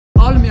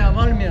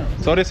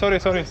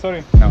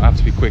Sorry. Now I have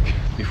to be quick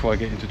before I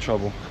get into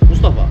trouble.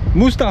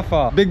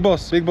 Mustafa, big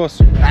boss.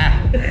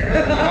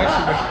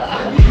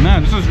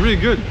 Man, this is really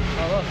good.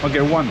 I'll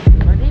get one.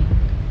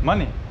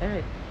 Money?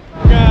 Evet.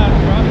 Yes,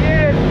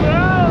 bro.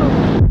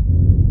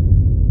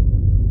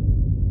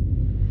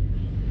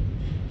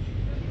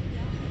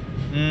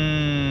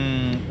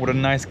 What a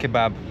nice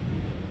kebab.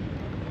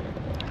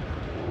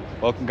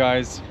 Welcome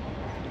guys,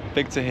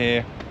 Victor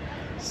here,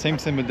 same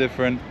but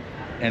different,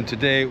 and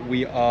today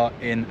we are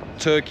in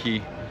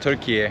Turkey,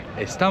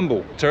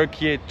 Istanbul.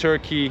 Turkey,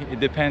 it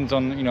depends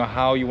on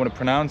how you want to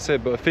pronounce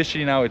it, but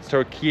officially now it's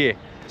Turkey.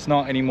 It's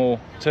not anymore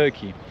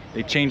Turkey.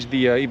 They changed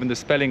the even the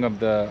spelling of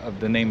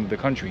the name of the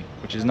country,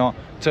 which is not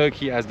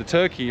Turkey as the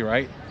turkey,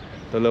 right?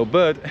 The little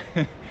bird.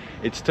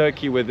 It's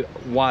Turkey with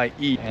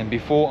Y-E. And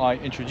before I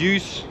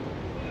introduce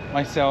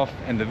myself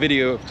and the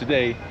video of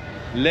today,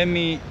 let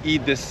me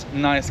eat this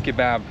nice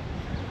kebab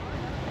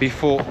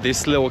before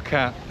this little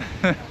cat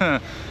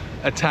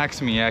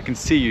attacks me. I can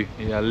see you,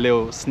 yeah,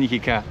 little sneaky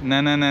cat. No,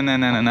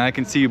 I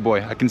can see you,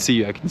 boy. I can see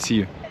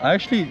you. I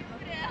actually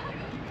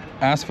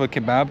asked for a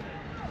kebab.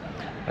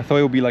 I thought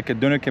it would be like a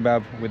doner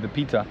kebab with the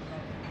pita,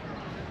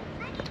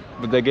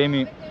 but they gave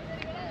me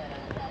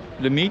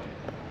the meat,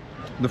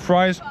 the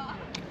fries,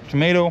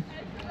 tomato,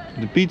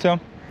 the pita,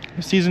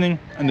 the seasoning,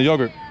 and the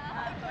yogurt,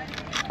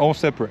 all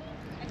separate,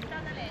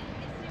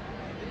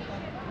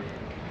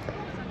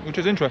 which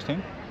is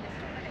interesting.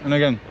 And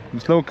again,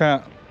 this little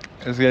cat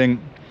is getting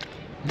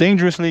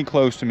dangerously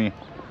close to me.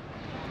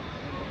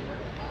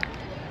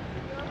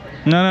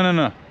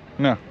 No,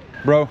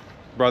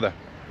 brother,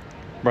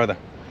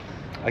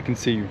 I can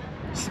see you.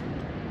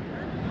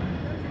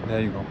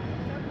 There you go.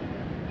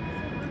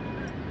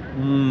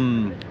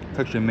 It's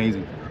actually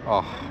amazing.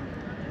 Oh,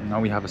 now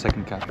we have a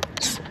second cat.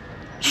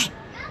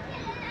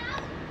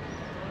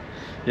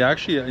 Yeah,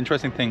 actually an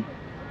interesting thing,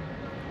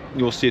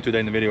 you'll see it today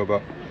in the video,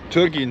 but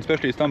Turkey, and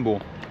especially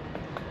Istanbul,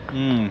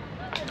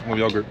 with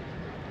yogurt,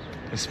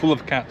 it's full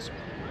of cats.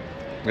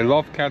 They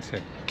love cats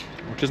here,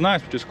 which is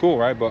nice, which is cool,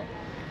 right? But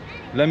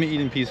let me eat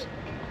in peace.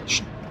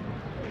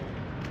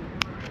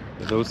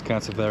 Those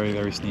cats are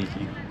very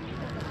sneaky.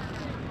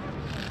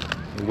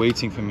 They're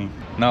waiting for me.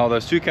 Now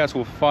those two cats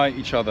will fight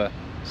each other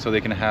so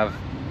they can have,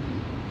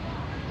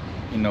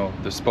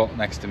 the spot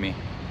next to me,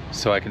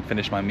 so I can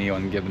finish my meal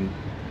and give them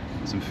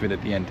some food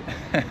at the end.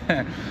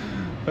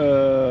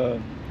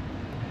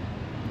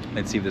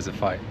 Let's see if there's a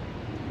fight.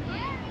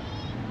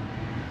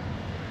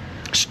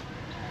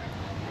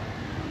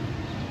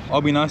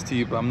 I'll be nice to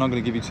you, but I'm not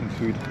gonna give you some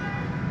food.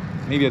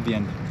 Maybe at the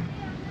end.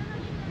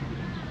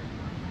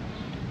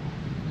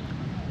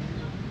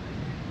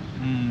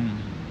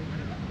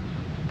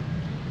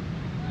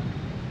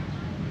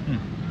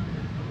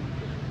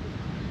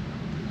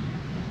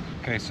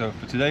 Okay, so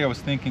for today I was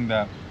thinking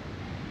that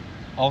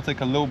I'll take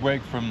a little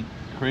break from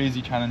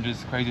crazy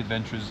challenges, crazy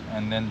adventures,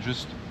 and then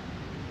just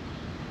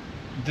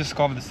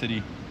discover the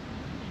city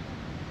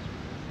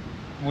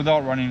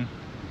without running,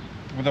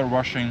 without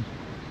rushing,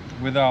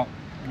 without,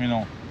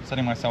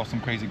 setting myself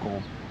some crazy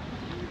goal.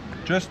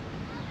 Just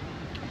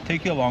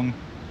take you along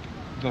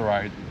the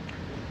ride,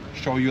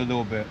 show you a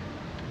little bit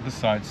the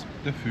sights,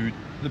 the food,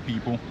 the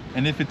people.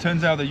 And if it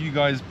turns out that you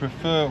guys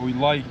prefer or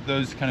like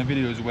those kind of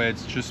videos where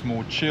it's just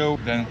more chill,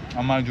 then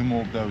I might do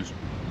more of those.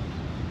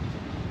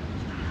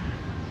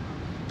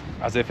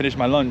 As I finished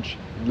my lunch,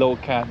 the little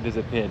cat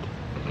disappeared.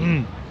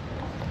 And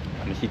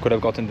he could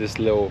have gotten this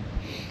little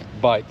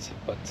bite,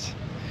 but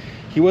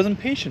he wasn't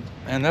patient.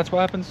 And that's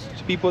what happens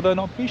to people that are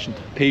not patient.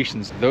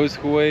 Patience, those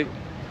who wait,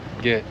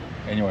 get.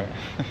 Anyway,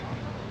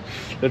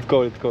 let's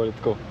go.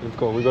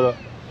 We got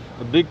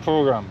a big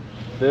program.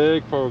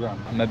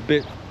 I'm a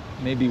bit,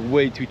 maybe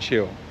way too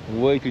chill.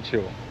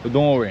 But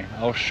don't worry,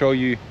 I'll show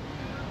you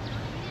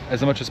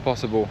as much as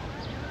possible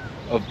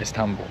of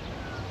Istanbul.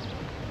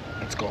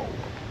 Let's go.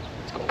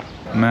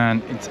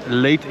 Man, it's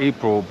late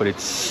April, but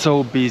it's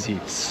so busy,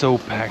 it's so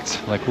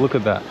packed. Like, look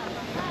at that.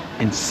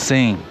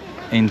 Insane.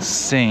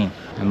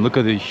 And look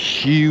at the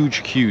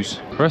huge queues.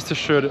 Rest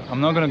assured,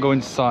 I'm not gonna go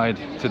inside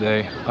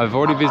today. I've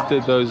already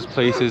visited those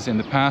places in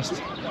the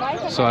past,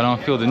 so I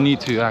don't feel the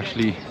need to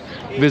actually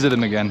visit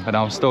them again, but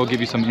I'll still give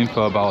you some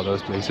info about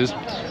those places.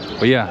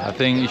 But yeah, I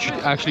think you should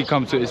actually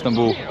come to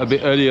Istanbul a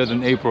bit earlier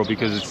than April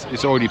because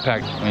it's already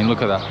packed. I mean,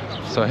 look at that.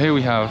 So here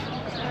we have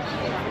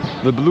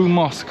the Blue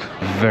Mosque.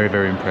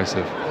 Very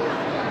impressive.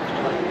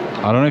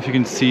 I don't know if you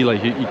can see,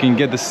 like, you can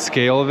get the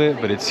scale of it,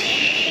 but it's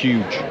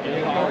huge.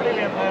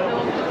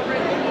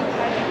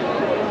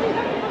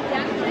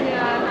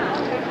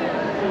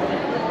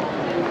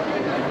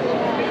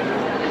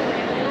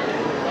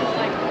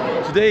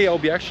 Today I'll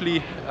be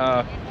actually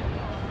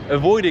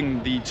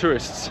avoiding the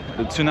tourists,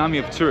 the tsunami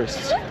of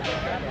tourists.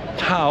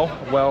 How?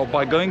 Well,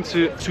 by going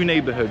to two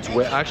neighborhoods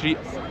where actually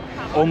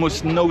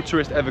almost no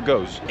tourist ever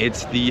goes.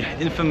 It's the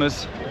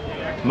infamous,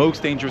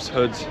 most dangerous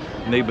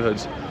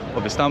neighborhoods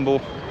of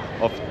Istanbul,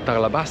 of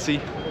Tarlabaşı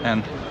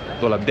and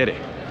Polatdere.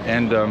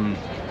 And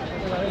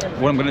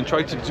what I'm going to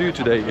try to do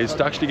today is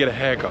to actually get a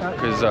haircut,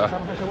 because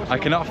I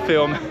cannot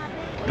film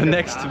the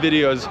next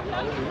videos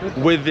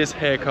with this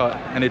haircut,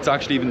 and it's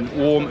actually even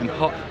warm and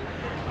hot,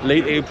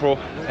 late April,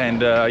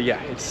 and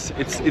yeah,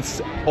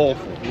 it's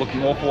awful,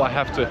 looking awful. I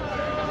have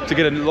to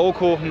get a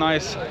local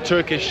nice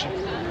Turkish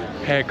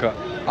haircut.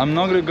 I'm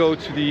not gonna go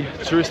to the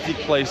touristic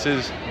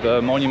places,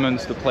 the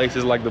monuments, the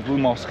places like the Blue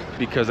Mosque,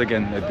 because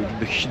again,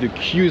 the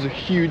queues are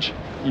huge.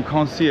 You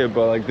can't see it,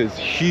 but like there's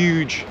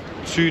huge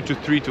 2 to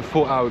 3 to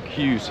 4 hour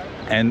queues.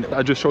 And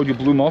I just showed you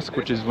Blue Mosque,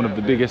 which is one of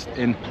the biggest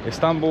in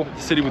Istanbul, the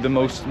city with the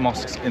most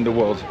mosques in the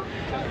world.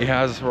 It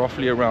has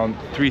roughly around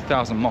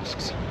 3,000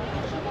 mosques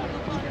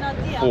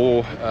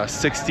for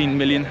 16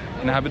 million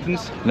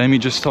inhabitants. Let me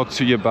just talk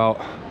to you about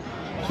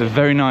the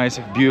very nice,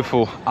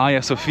 beautiful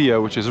Hagia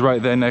Sophia, which is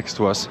right there next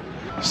to us.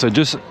 So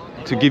just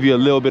to give you a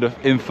little bit of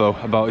info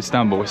about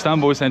Istanbul.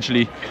 Istanbul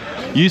essentially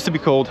used to be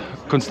called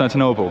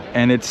Constantinople,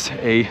 and it's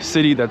a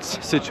city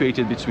that's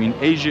situated between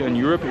Asia and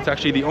Europe. It's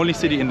actually the only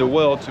city in the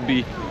world to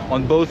be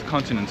on both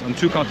continents, on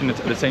 2 continents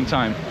at the same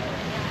time,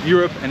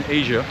 Europe and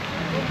Asia.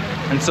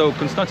 And so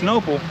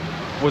Constantinople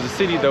was a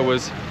city that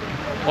was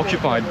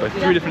occupied by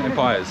 3 different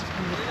empires.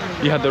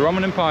 You had the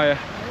Roman Empire,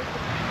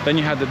 then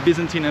you had the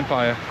Byzantine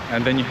Empire,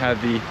 and then you had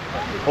the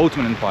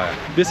Ottoman Empire.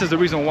 This is the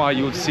reason why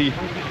you would see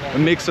a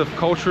mix of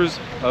cultures,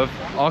 of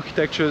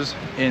architectures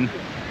in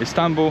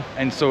Istanbul.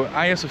 And so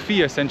Hagia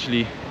Sophia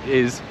essentially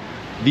is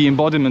the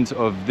embodiment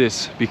of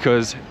this,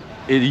 because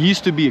it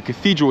used to be a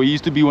cathedral. It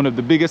used to be one of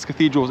the biggest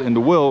cathedrals in the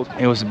world.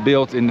 It was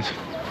built in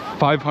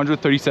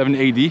 537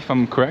 AD, if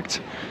I'm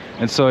correct.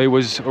 And so it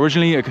was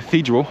originally a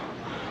cathedral,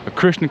 a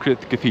Christian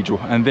cathedral,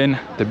 and then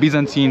the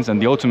Byzantines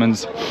and the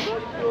Ottomans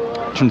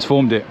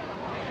transformed it.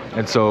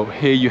 And so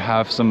here you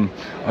have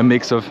a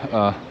mix of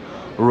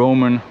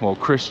Roman, well,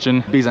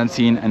 Christian,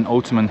 Byzantine and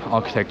Ottoman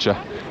architecture,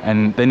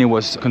 and then it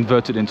was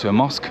converted into a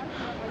mosque.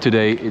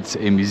 Today it's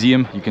a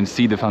museum. You can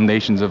see the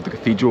foundations of the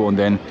cathedral, and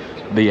then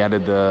they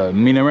added the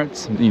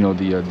minarets, you know,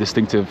 the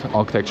distinctive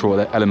architectural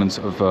elements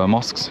of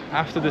mosques.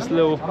 After this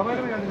little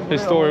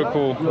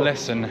historical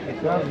lesson,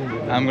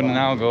 I'm gonna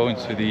now go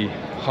into the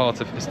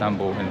heart of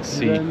Istanbul and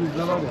see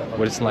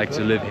what it's like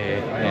to live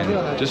here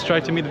and just try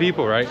to meet the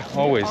people, right?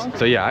 Always.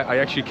 So yeah, I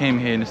actually came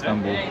here in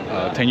Istanbul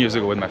 10 years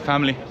ago with my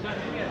family.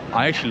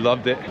 I actually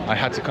loved it. I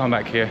had to come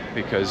back here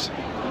because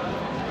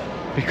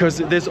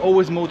there's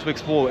always more to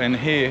explore, and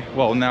here,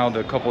 well, now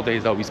the couple of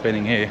days I'll be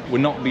spending here will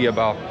not be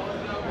about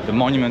the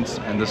monuments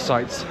and the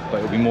sites, but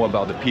it'll be more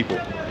about the people.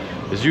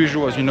 As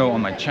usual, as you know,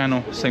 on my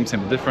channel, same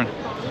different,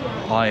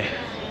 I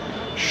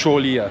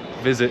surely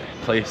visit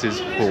places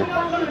for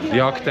the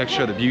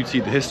architecture, the beauty,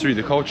 the history,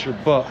 the culture,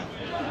 but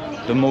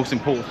the most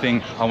important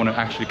thing I want to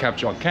actually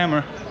capture on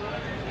camera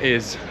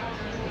is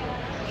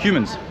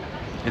humans,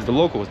 is the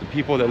locals, the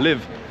people that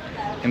live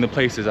in the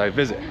places I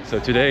visit. So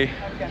today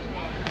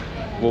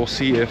we'll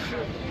see if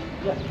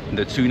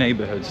the 2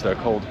 neighborhoods that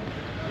are called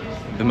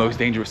the most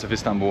dangerous of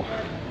Istanbul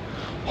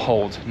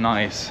hold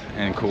nice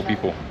and cool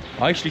people.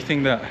 I actually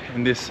think that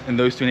in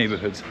those 2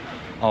 neighborhoods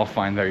I'll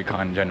find very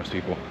kind and generous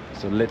people.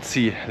 So let's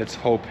see, let's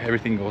hope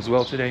everything goes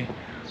well today.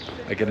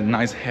 I get a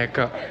nice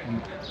haircut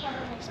and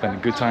spend a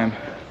good time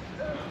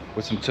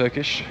with some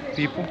Turkish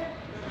people,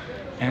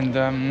 and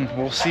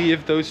we'll see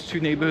if those 2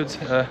 neighborhoods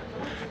are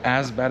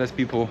as bad as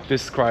people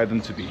describe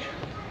them to be.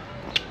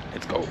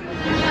 Let's go.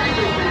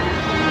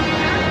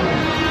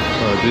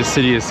 This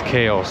city is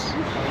chaos.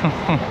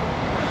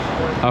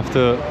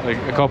 After like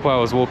a couple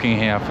hours walking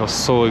here, I feel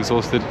so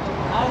exhausted,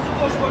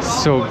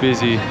 so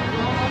busy.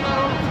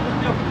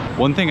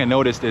 One thing I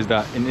noticed is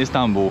that in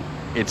Istanbul,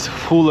 it's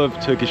full of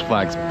Turkish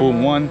flags.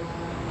 Boom, 1,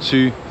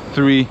 2,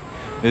 3.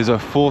 There's a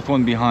 4th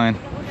one behind,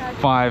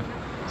 5,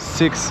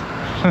 6.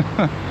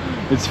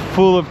 It's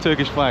full of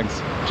Turkish flags,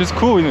 which is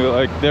cool, you know,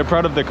 like they're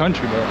proud of their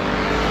country,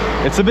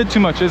 but it's a bit too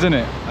much, isn't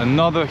it?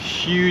 Another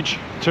huge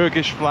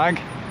Turkish flag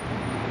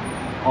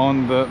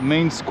on the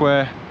main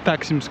square,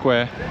 Taksim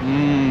Square.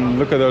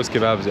 Look at those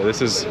kebabs here.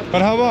 This is...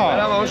 Merhaba.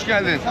 Merhaba, hoş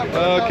geldin.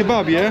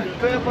 Kebab, yeah?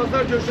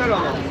 Pazar köşeler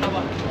ama.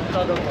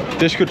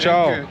 Teşekkür,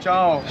 ciao.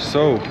 Ciao.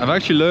 So, I've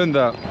actually learned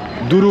that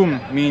durum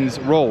means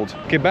rolled.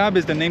 Kebab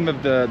is the name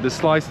of the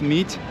sliced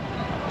meat,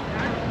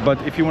 but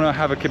if you want to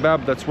have a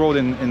kebab that's rolled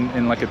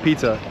in like a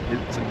pizza,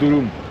 it's a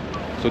durum.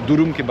 So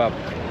durum kebab.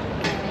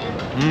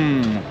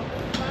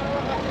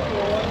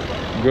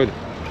 Good.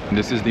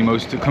 This is the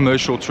most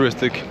commercial,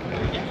 touristic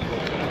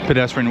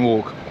pedestrian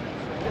walk.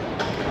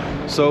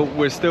 So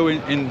we're still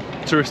in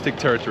touristic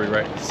territory,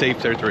 right? Safe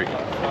territory.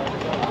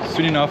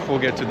 Soon enough we'll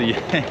get to the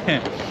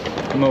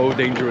more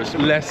dangerous,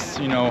 less,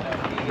 you know,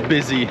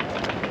 busy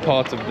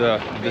part of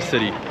the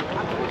city.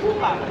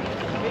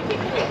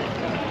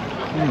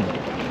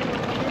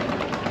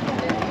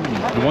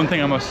 The one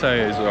thing I must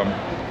say is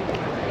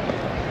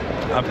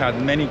I've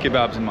had many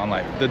kebabs in my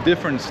life. The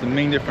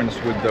main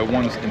difference with the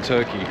ones in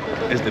Turkey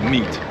is the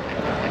meat.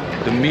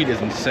 The meat is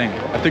insane.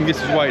 I think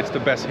this is why it's the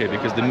best here,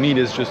 because the meat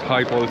is just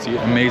high quality,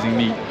 amazing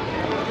meat.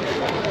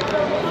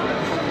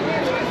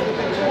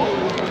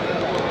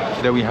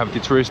 There we have the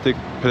touristic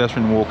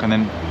pedestrian walk, and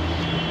then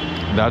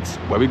that's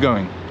where we're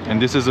going.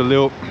 And this is a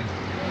little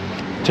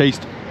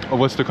taste of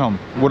what's to come.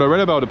 What I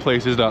read about the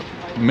place is that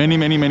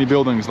many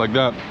buildings like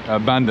that are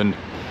abandoned,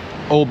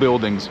 old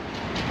buildings,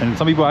 and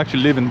some people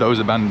actually live in those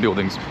abandoned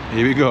buildings.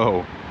 Here we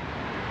go.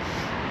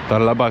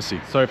 Tarlabaşı.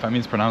 Sorry if I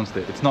mispronounced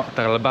it. It's not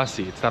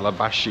Tarlabaşı, it's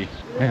Tarlabaşı.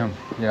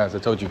 Yeah, as I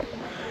told you,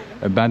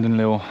 abandoned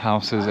little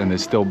houses and they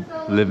still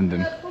live in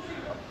them.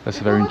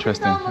 That's a very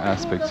interesting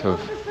aspect of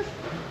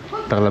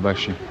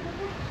Tarlabaşı.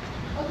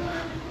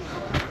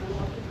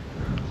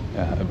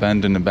 Yeah,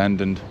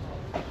 abandoned.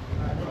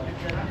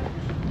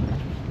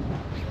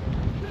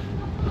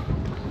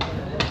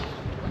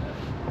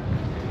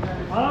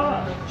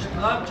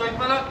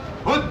 Çekme lan.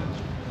 Hut.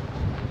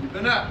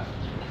 Döne.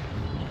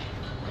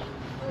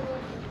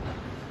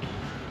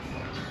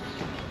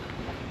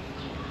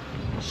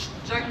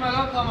 Çekme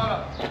lan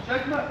kamera.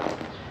 Çekme.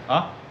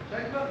 Huh?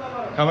 Çekme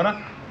kamera. Camera?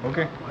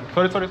 Okay.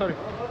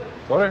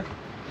 Sorry.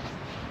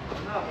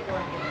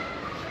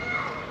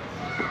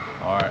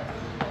 Alright.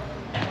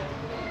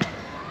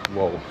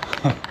 Whoa.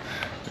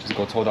 Just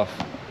got told off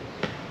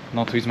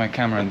not to use my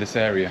camera in this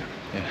area.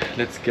 Yeah,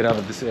 let's get out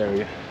of this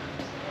area.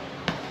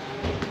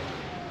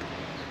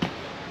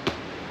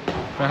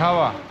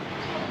 Merhaba.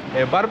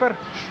 Barber?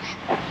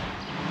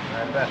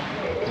 Berber.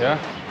 Yeah?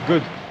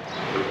 Good.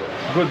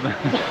 Man.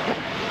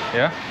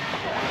 Yeah?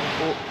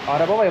 O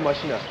araba var ya,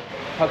 makine.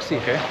 Taksi.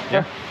 Okay.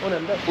 Yeah?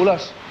 Önemli.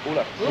 Ulaş.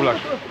 Ulaş.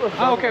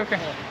 Ah, okay.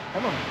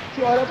 Tamam.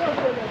 Şu araba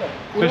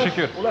şöyle.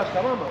 Teşekkür. Ulaş,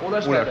 tamam mı?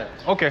 Ulaş nerede?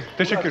 Okay,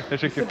 teşekkür.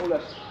 İsim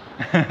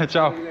Ulaş.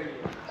 Ciao.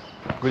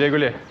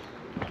 Güle.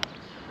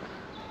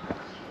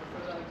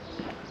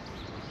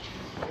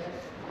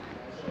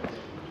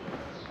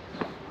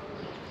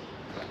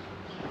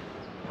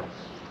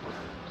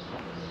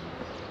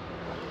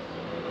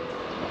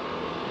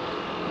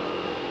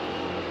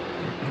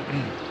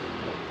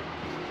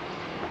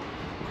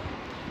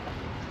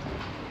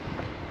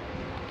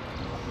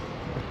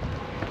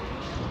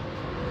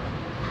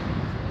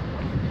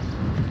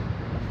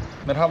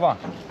 Merhaba.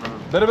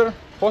 Better.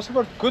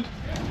 Possible? Good?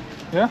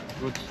 Yeah?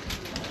 Good.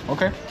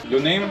 Okay. Your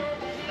name?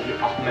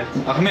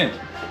 Ahmet.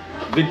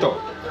 Victor.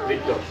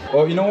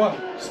 Oh, you know what?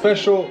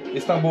 Special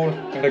Istanbul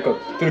record.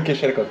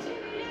 Turkish record.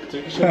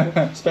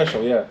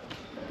 Special, yeah.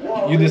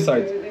 You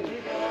decide.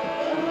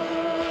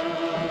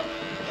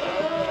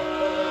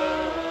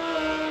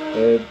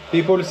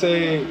 People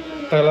say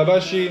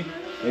Tarlabaşı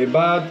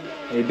bad,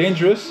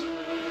 dangerous.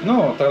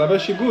 No,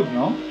 Tarlabaşı good,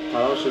 no?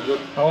 Tarlabaşı good.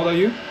 How old are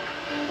you?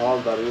 How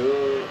old are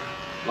you?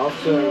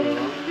 Nasıl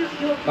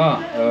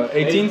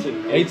yani? 18?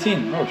 18.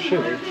 Oh shit.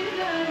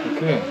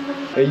 Okay.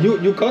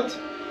 You cut?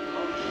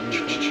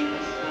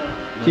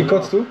 He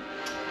cuts too?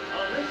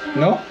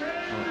 No?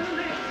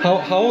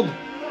 How old?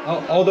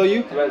 How old are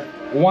you? 12.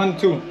 1,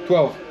 2,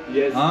 12.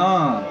 Yes.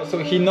 So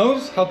he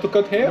knows how to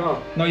cut hair? No.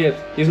 Not yet.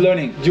 He's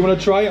learning. Do you want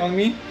to try on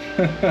me?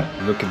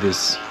 Look at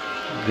this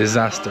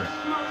disaster.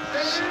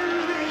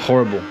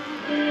 Horrible.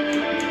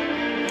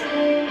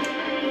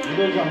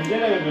 Hocam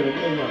gene mi böyle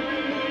hocam?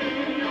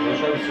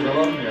 Yaşar bir sıra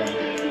var mı ya?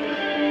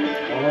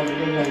 Valla bir de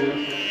geliyor.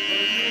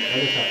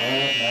 Hadi şaka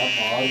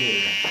yapma ağır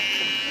diyor.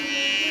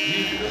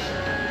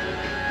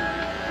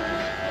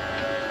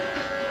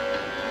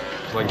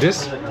 Like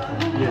this?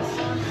 Yes.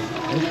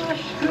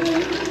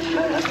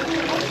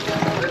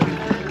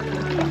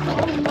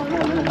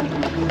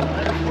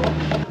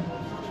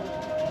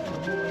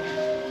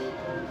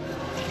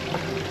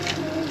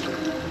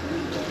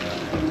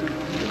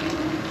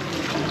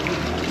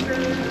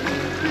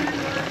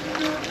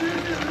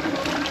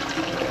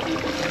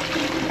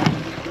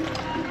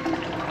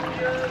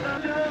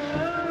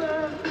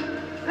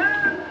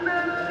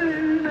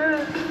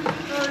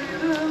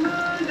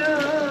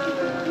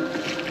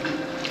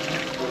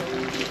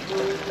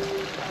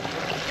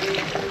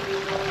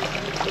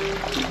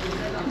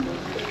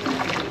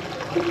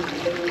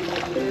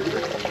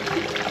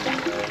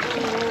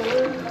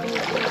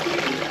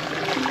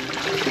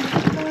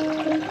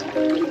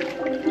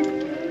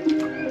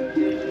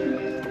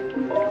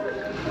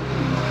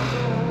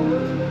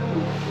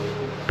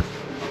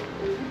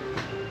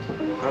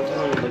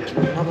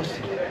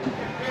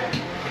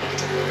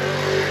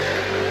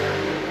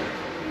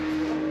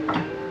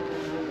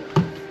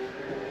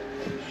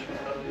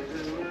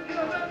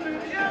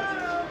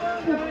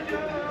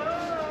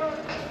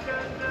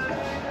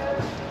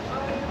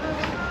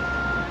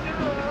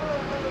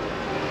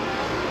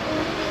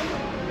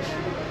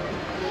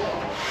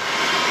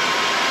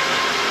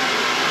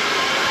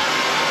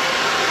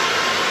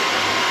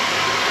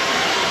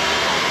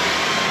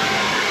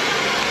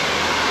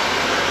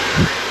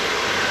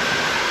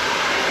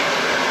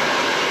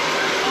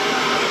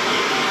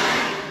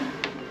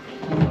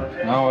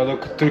 Now I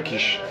look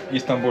Turkish,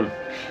 Istanbul.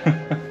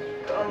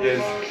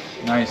 Yes.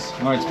 Nice.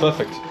 No, it's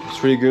perfect.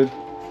 It's really good.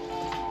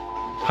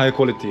 High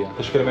quality. Yeah.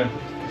 Teşekkür ederim.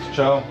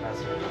 Ciao.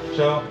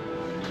 Ciao.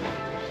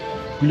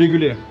 Güle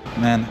güle.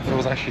 Man, it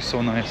feels actually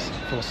so nice.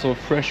 It feels so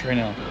fresh right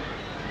now.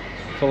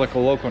 I feel like a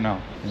local now.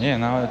 Yeah,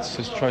 now let's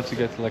just try to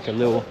get like a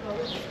little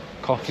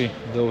coffee,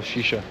 a little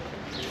shisha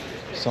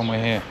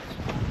somewhere here.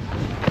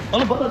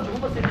 Oğlum bana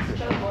cumba seni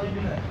sıçarım vay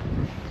güne.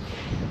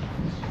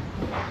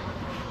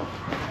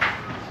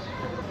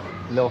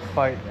 little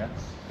fight, yeah.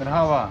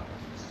 Merhaba.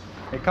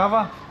 Hey,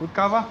 kava? Good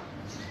kava?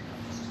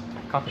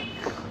 Coffee.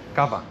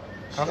 Kava.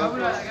 Kava?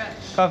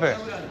 Coffee.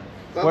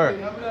 Where?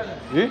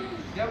 You?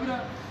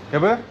 Yeah,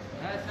 bro?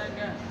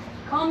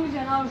 Come,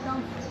 Jan,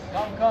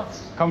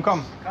 come.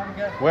 Come.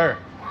 Where?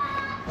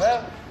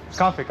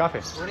 Coffee.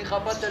 Orayı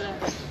kapat hele.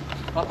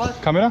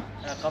 Kapat. Camera?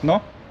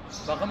 No?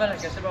 Bakın hele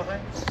getir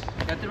bakayım.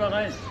 Getir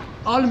bakayım.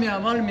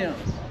 Almayayım.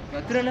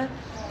 Getir hele.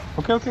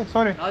 Okay,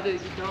 sorry. Hadi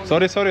git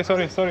devam et.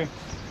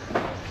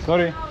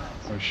 Sorry.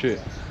 Oh shit.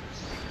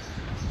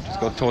 Just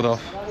got told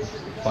off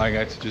by a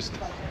guy to just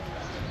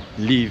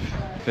leave.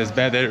 There's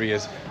bad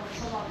areas.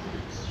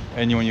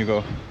 Anyone you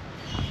go.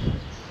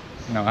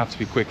 Now I have to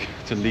be quick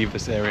to leave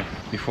this area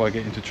before I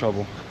get into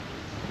trouble.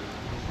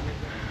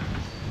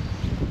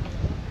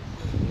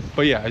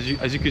 But yeah,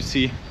 as you could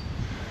see,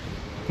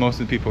 most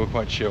of the people were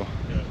quite chill.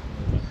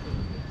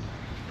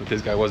 But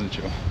this guy wasn't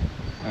chill.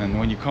 And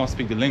when you can't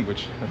speak the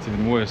language, that's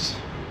even worse.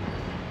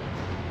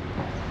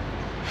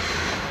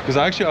 Because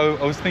I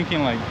was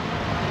thinking like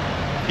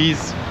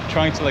he's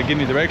trying to like give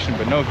me direction,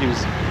 but no, he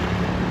was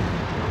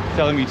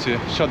telling me to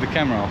shut the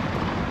camera off.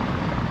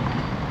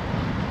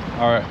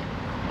 All right,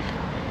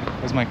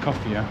 where's my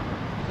coffee? Yeah,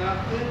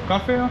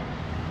 coffee?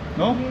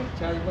 No?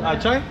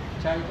 Chai?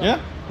 Yeah.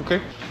 Okay.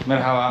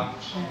 Merhaba.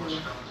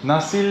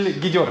 Nasıl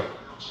gidiyor?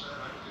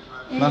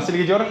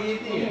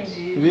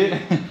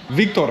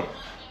 Victor.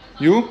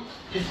 You?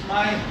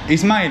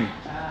 Ismail.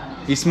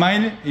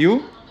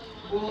 You?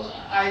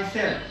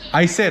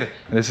 Ayser.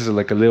 This is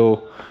like a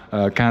little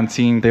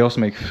canteen. They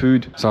also make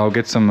food, so I'll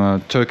get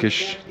some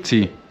Turkish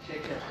tea.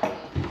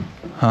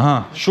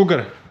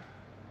 Sugar.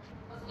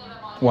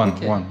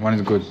 One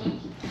is good.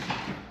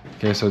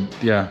 Okay, so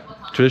yeah,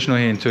 traditional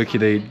here in Turkey,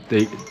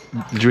 they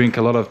drink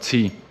a lot of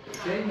tea.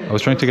 I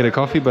was trying to get a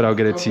coffee, but I'll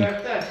get a tea.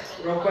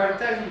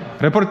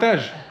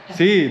 Reportage.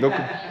 See,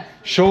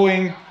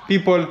 showing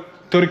people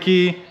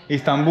Turkey,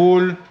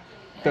 Istanbul,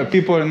 the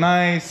people are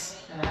nice,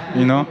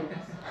 you know.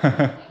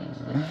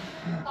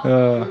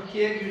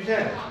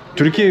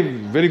 Turkey,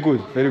 very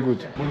good.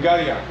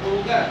 Bulgaria.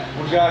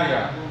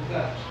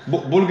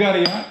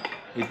 Bulgaria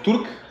is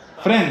Turk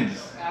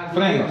friends.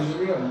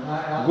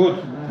 Good.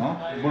 No?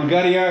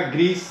 Bulgaria,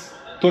 Greece,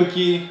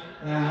 Turkey,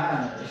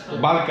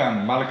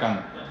 Balkan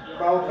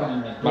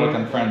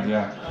friends,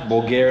 yeah.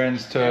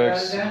 Bulgarians,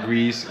 Turks,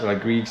 Greece,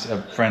 like Greeks,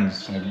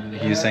 friends.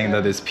 He's saying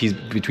that there's peace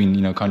between,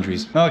 you know,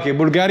 countries. Okay,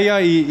 Bulgaria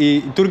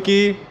y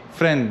Turkey,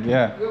 friend,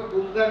 yeah.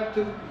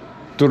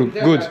 Turk,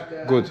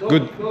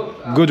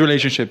 good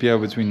relationship, yeah,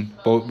 between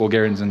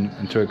Bulgarians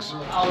and Turks.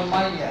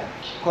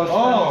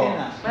 Oh,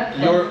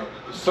 your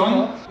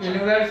son?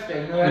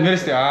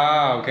 Üniversite,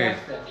 okay.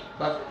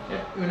 Bak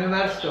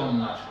üniversite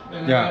onlar.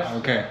 Yeah,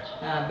 okay.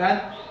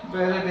 Ben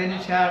böyle beni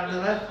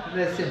çağırdılar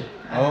resim.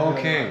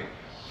 Okay.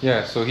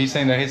 Yeah, so he's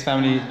saying that his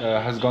family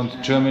has gone to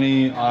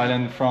Germany,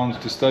 Ireland, France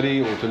to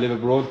study or to live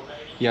abroad.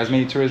 He has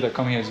many tourists that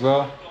come here as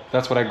well.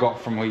 That's what I got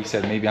from what he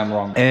said. Maybe I'm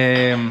wrong.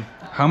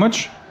 How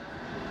much?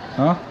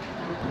 Huh?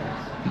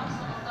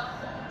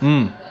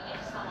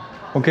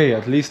 Okay,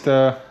 at least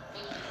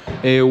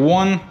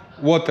one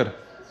water.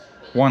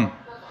 One.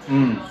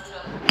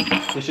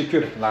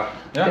 Teşekkürler.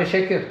 Yeah?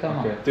 Teşekkür, tamam.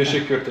 Okay.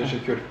 Teşekkür.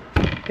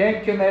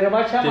 Thank you very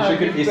much ama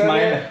Teşekkür, biz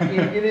İsmail. böyle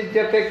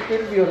İngilizce pek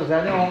bilmiyoruz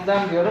hani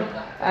ondan diyorum.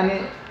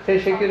 Hani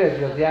teşekkür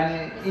ediyoruz.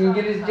 Yani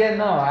İngilizce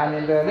no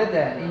hani böyle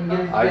de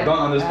İngilizce. I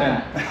don't understand.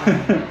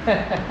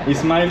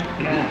 İsmail.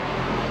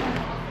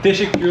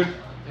 Teşekkür.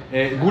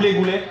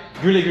 Güle.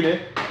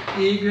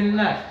 İyi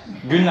günler.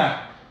 Günler.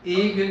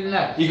 İyi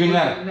günler. İyi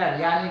günler.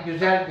 Yani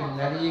güzel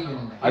günler, iyi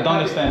günler. I don't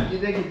understand.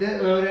 Gide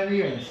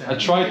öğreniyor insan. I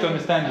try to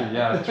understand you.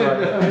 Yeah, I try.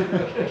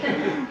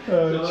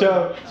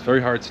 Ciao. It's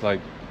very hard to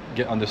like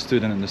get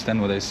understood and understand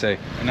what they say.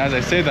 And as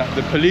I say that,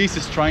 the police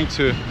is trying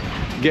to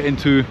get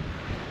into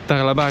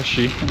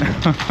Tarlabaşı,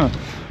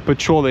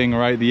 patrolling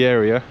right the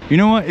area. You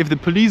know what? If the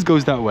police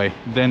goes that way,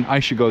 then I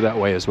should go that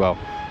way as well.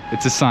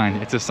 It's a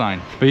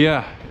sign. But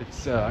yeah,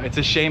 it's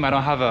a shame I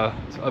don't have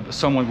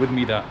someone with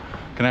me that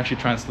can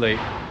actually translate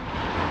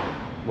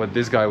what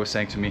this guy was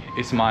saying to me,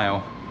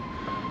 Ismail.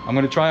 I'm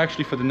gonna try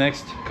actually for the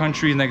next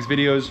countries, next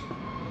videos,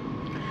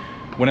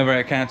 whenever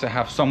I can, to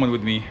have someone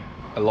with me,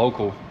 a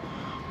local,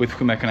 with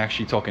whom I can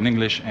actually talk in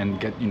English and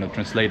get, you know,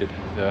 translated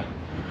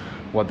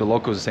what the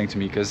locals are saying to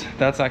me, because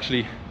that's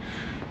actually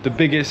the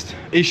biggest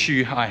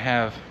issue I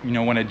have, you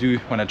know, when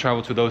I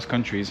travel to those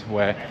countries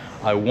where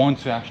I want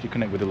to actually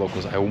connect with the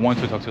locals. I want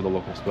to talk to the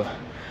locals, but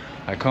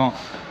I can't.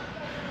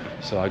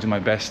 So I do my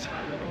best,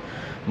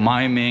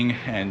 miming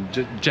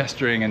and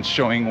gesturing and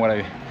showing what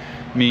I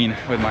mean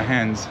with my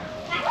hands.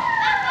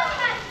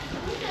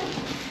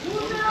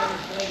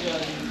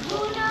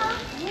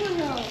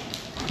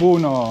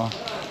 Uno.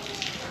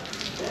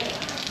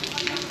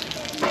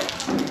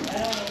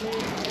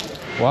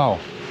 Wow.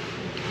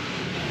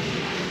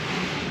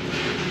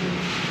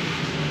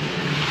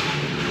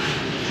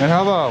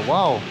 Merhaba.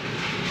 Wow.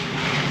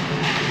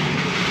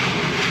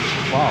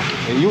 Wow.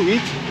 You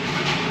eat?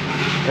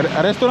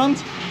 A restaurant?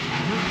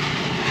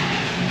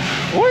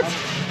 What?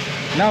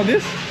 Now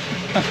this?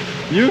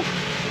 You?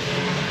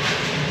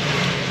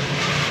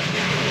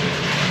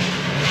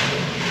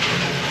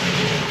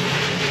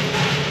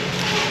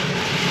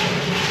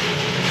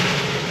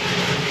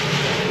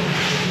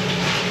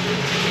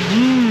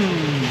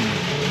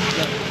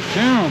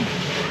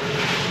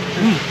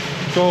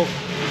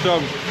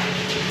 So,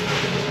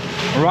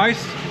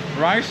 rice.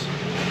 Rice.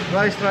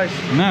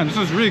 Man, this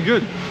is really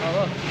good.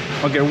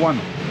 Okay, one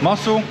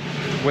mussel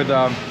with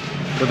the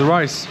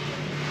rice.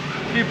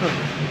 People.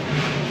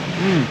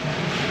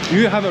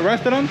 You have a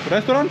restaurant?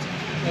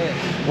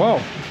 Yes. Wow.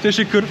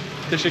 Teşekkür.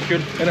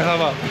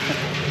 Merhaba.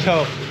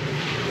 Ciao.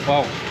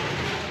 Wow.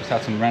 Just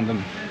had some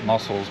random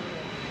mussels.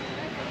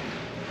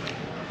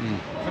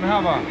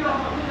 Merhaba.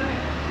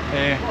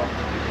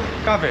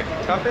 Cafe.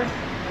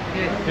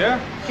 Yes. Yeah?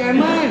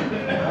 Kemal.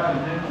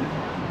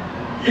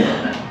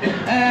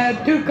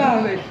 Türk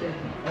kahvesi.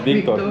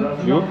 Victor.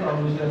 You?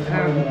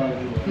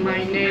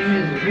 My name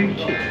is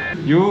Gülçin.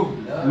 You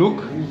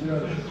look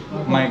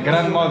my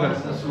grandmother.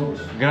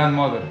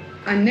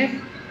 Anne?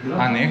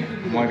 Anne.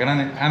 My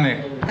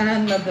anne.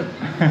 Anladım.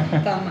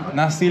 Tamam.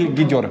 Nasıl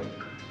gidiyor?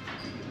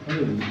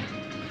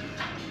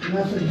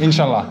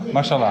 İnşallah.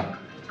 Maşallah.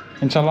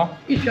 İnşallah.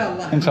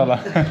 İnşallah. İnşallah.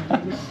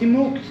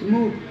 Smoke.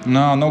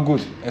 No good.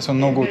 Eso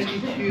no good.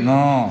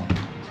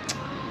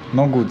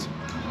 No good.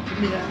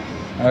 Biraz.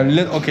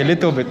 Okay,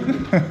 little bit.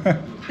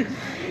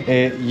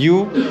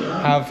 You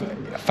have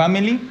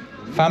family,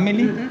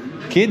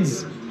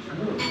 kids.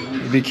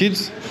 The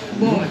kids.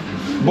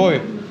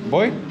 Boy.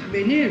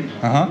 Benim.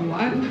 Uh-huh.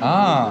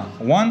 Var.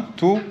 1,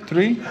 2, 3,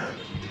 1,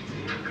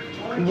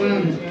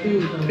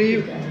 2,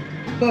 3,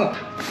 4.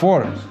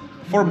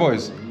 4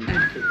 boys.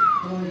 Erkek.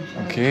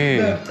 Okay.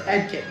 4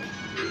 erkek.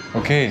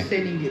 Okay.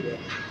 Senin gibi.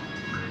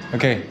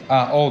 Okay.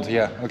 Old.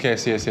 Yeah. Okay.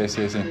 See.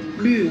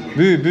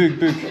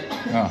 Büyük. Big.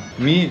 No.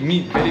 Me.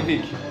 Very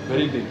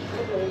big.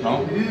 No.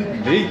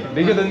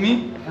 Bigger than me.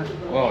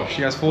 Wow.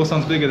 She has 4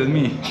 sons bigger than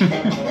me.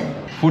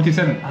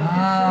 47.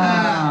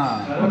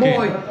 Okay.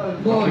 Boy.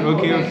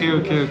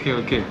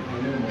 Okay.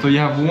 So you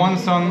have 1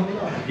 son.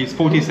 He's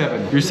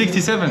 47. You're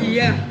 67.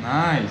 Yeah.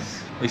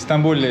 Nice.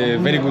 Istanbul,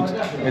 very good.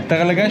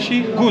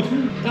 Tarlabaşı, good.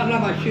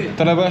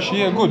 Tarlabaşı,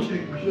 yeah, good.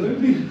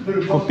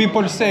 But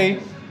people say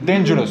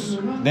dangerous.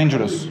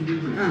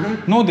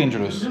 No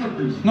dangerous.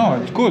 No,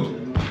 it's good.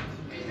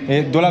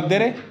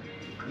 Dolapdere,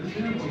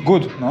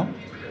 good, no?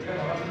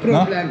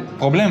 Problem. No?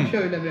 Problem.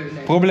 Şöyle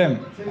böyle. Problem.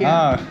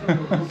 Yeah.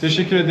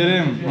 Teşekkür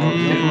ederim.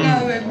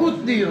 Kahve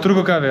good diyor.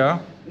 Turku kahve, ha?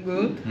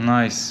 Good.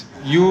 Nice.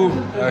 You,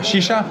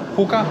 shisha,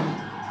 hookah?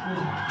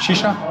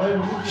 Shisha,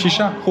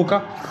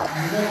 hookah?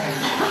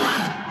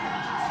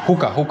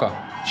 Hookah,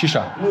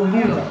 shisha.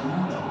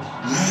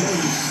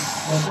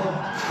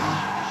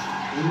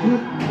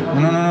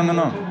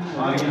 No.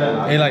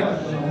 Hey, like,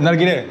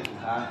 nargile.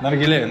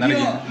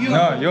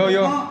 No,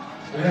 yo.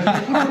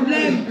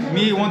 Problem.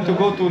 Me want to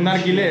go to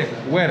nargile.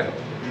 Where?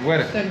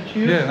 Thank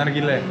you. Yeah,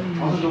 nargile.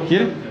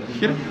 Here?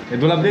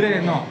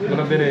 Dolapdere? No.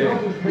 Dolapdere.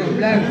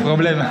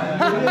 Problem.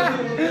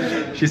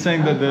 She's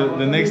saying that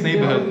the next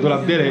neighborhood,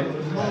 Dolapdere,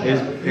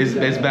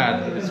 is bad.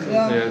 Yes.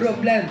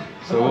 Problem.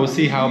 So we'll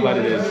see how bad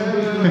it is.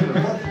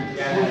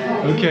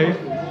 Okay.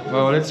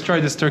 Well, let's try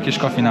this Turkish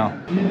coffee now.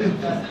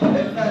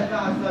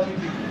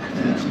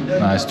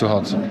 No, it's too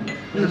hot.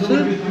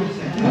 Nasıl?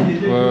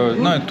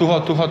 No, too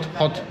hot.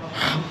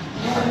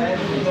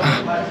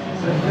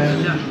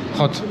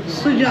 Hot.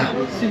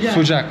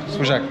 Sıcak.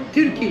 Sıcak.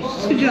 Türkiye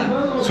sıcak.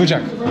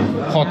 Sıcak.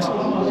 Hot.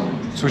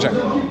 Sıcak.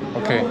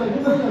 Okay.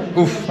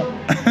 Oof.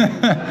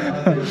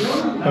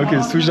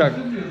 Okay, sıcak.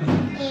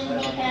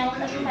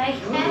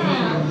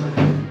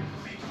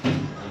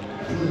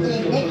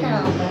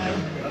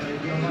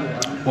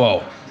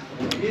 Wow.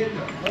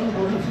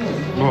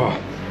 Oh.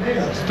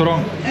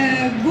 Strong.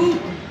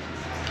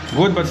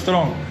 Good but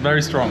strong.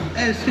 Very strong.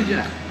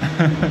 Sıcak.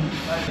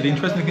 The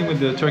interesting thing with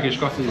the Turkish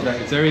coffee is that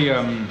it's very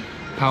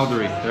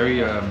powdery. Very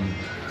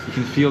you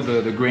can feel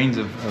the grains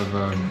of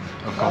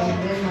coffee.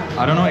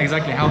 I don't know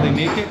exactly how they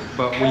make it,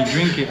 but when you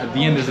drink it, at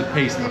the end there's a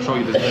paste. I'll show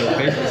you this little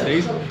paste that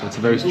stays. It's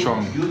very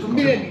strong.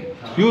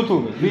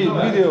 YouTube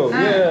video,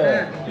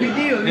 yeah.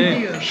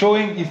 Video.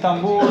 Showing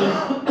Istanbul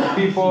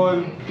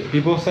people.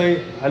 People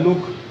say I look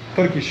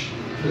Turkish.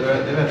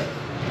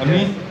 I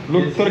mean,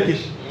 look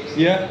Turkish.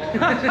 Yeah.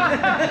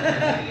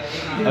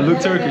 I look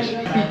Turkish.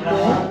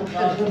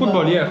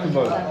 Football, yeah,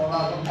 football.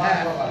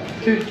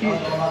 Türkiye,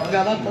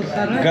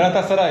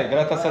 Galatasaray.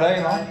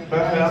 Galatasaray, no?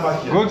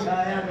 Good.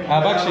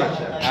 Bakshi.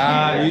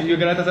 You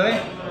Galatasaray?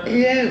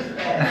 Yes.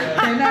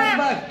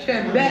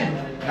 Fenerbahçe ben.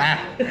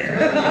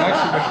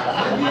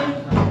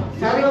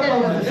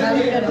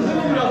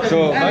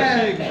 So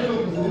Bakshi.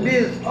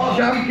 Biz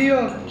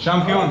şampiyon.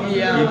 Champion.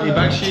 Yeah.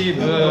 Bakshi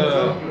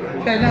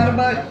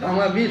Fenerbahçe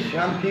ama biz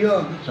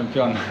şampiyon.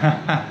 Champion.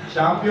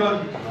 Şampiyon.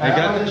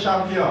 Herhalde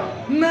şampiyon.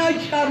 Ne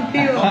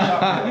şampiyon?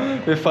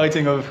 We're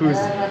fighting of who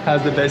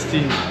has the best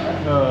team.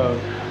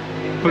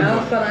 Football.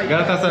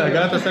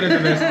 Galatasaray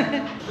the best.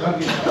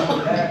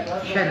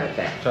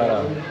 Şerefe. Shout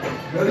out.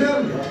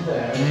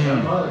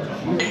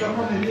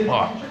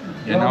 Oh.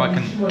 Yeah, now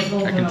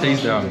I can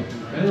taste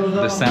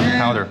the salmon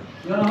powder.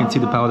 You can see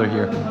the powder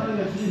here.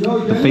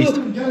 The paste.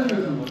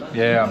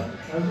 Yeah.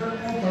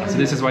 So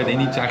this is why they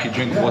need to actually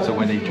drink water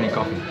when they drink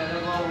coffee.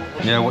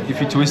 Yeah, well,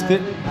 if you twist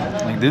it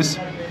like this,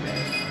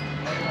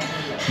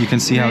 you can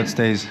see how it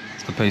stays.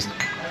 It's the paste.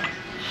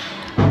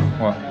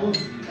 What?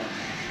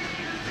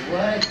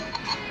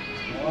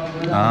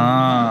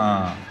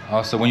 Ah.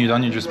 Oh, so when you're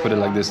done, you just put it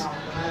like this.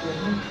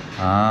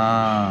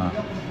 Ah.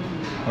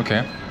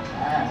 Okay.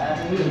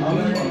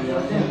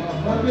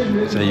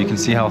 So you can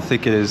see how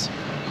thick it is.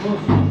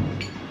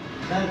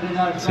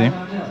 See?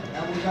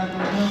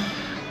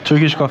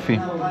 Turkish coffee.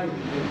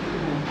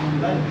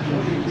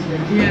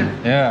 Yeah.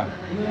 Yeah.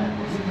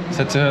 I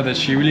said to her that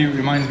she really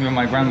reminds me of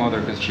my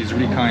grandmother because she's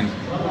really kind.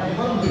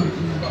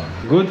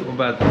 Good or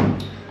bad?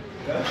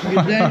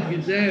 Güzel,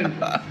 güzel.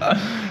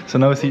 So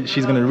now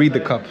she's gonna read the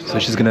cup, so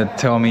she's gonna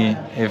tell me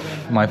if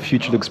my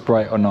future looks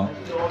bright or not.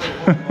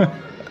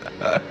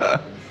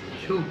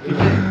 Çok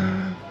güzel.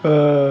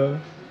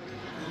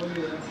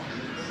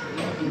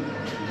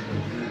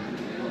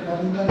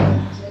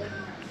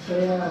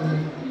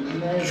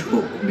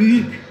 Çok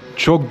büyük.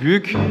 Çok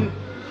büyük.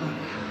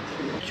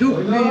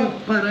 Çok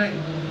büyük para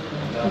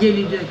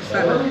gelecek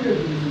sana.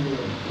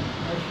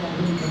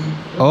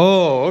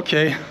 Oh,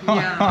 okay.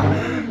 Yeah.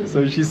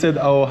 So she said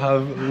I will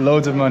have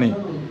loads of money.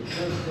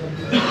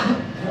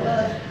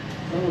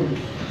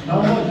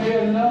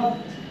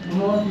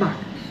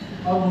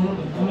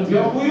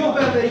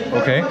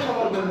 Okay.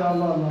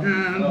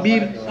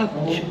 Bir at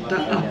çıktı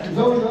at.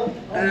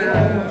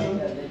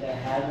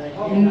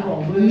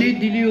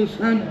 Ne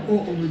diliyorsan o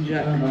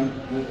olacak.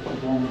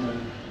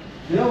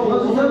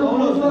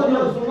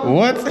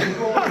 What?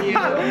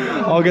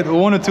 I'll get 1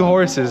 or 2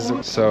 horses.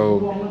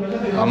 So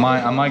I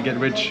might get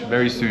rich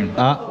very soon.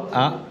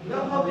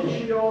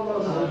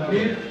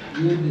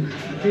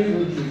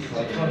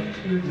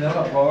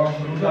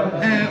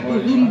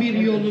 Uzun bir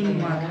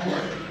yolun var.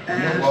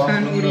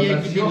 Sen oraya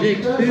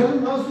gideceksin.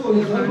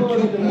 Oradan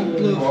çok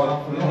mutlu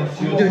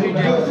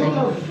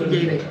döneceksin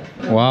geri.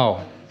 Wow.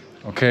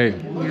 Okay. Ya.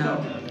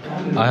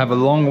 I have a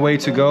long way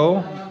to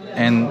go,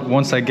 and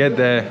once I get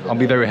there, I'll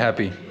be very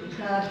happy.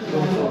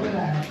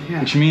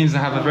 Which means I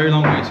have a very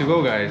long way to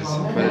go, guys.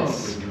 But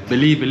it's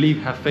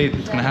believe, have faith.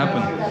 It's gonna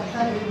happen.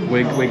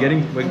 We're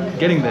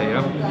getting there,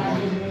 yeah.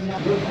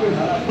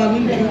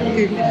 Falın çok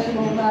temiz.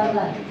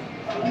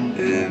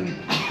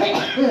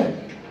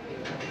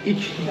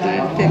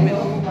 İçler temiz.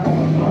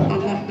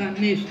 Allah'tan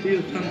ne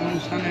istiyorsan onu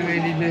sana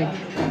verecek.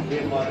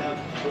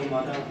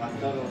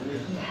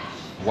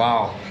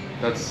 Wow,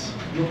 that's.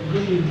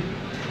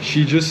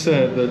 She just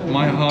said that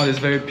my heart is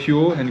very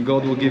pure, and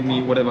God will give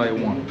me whatever I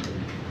want,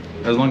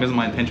 as long as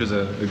my intentions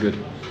are good.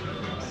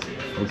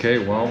 Okay,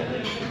 wow.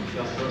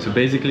 So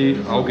basically,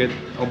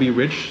 I'll be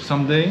rich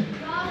someday,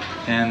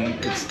 and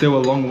it's still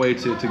a long way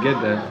to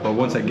get there. But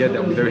once I get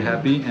there, I'll be very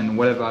happy, and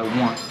whatever I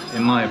want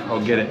in life,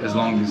 I'll get it as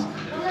long as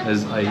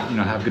I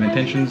have good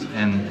intentions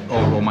and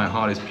overall my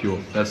heart is pure.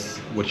 That's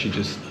what she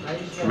just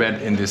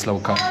read in this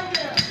little cup.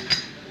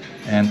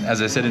 And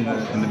as I said in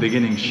the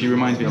beginning, she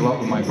reminds me a lot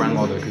of my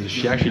grandmother because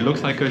she actually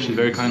looks like her. She's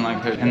very kind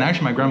like her. And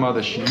actually, my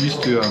grandmother, she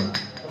used to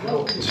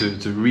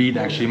read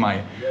actually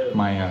my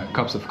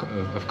cups of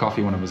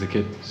coffee when I was a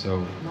kid.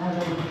 So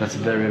that's a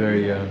very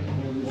very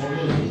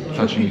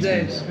touching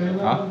experience.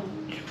 Ah?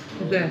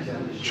 Güzel.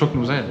 Çok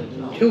güzel.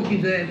 Çok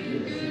güzel.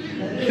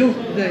 Çok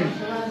güzel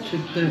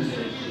çıktı.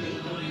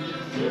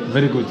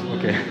 Very good.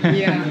 Okay.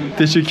 Yeah.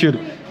 Teşekkür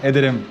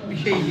ederim. Bir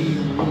şey değil.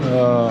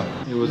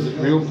 It was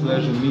a real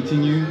pleasure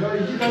meeting you.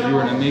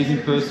 You're an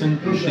amazing person.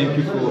 Thank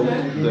you for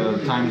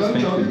the time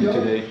spent with me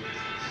today.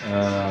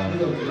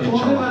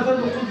 Inshallah.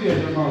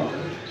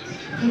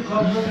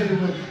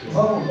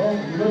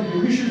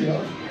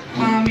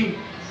 Amin.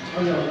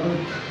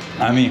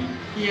 Amin.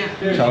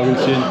 Yeah. Ciao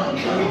Gülçin.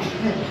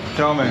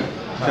 Ciao man.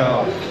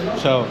 Ciao.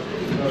 Ciao.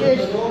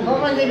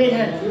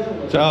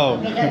 Ciao.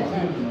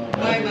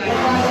 Bye bye.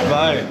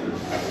 Bye.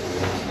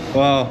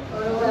 Wow.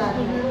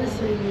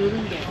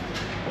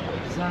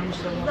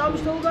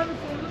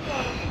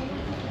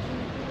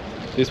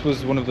 This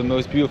was one of the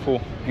most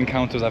beautiful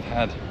encounters I've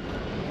had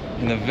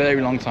in a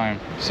very long time.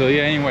 So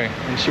yeah, anyway,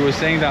 and she was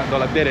saying that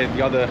Tarlabaşı,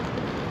 the other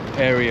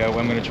area where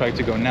I'm going to try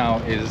to go now,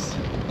 is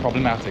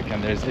problematic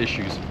and there's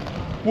issues.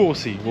 We'll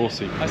see, we'll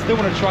see. I still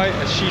want to try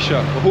a shisha,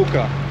 a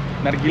hookah,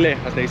 nargile,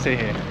 as they say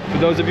here. For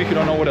those of you who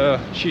don't know what a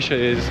shisha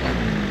is,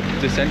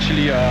 it's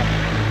essentially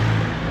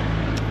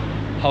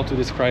how to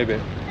describe it.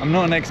 I'm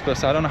not an expert,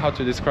 so I don't know how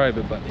to describe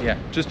it, but yeah,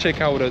 just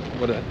check out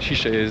what a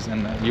shisha is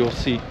and you'll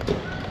see.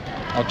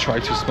 I'll try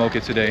to smoke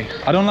it today.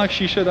 I don't like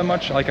shisha that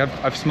much. Like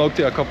I've smoked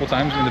it a couple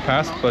times in the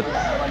past, but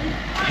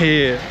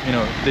here, you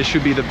know, this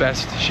should be the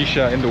best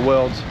shisha in the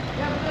world,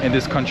 in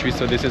this country.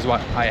 So this is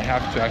what I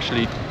have to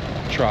actually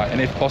try,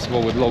 and if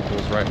possible with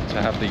locals, right,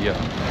 to have the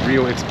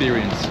real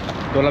experience.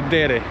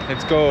 Tarlabaşı,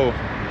 let's go.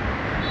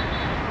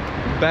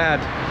 Bad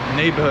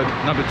neighborhood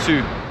number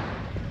 2.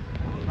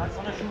 Ben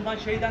sana şuradan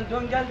şeyden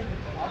dön gel dedim.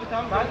 Abi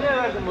tamam. Ben niye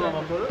verdim buna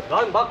motoru?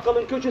 Lan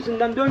bakkalın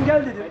köşesinden dön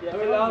gel dedim.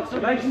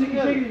 Ben şimdi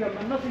işe gideceğim.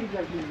 Ben nasıl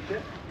gideceğim şimdi işe?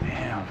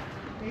 Damn.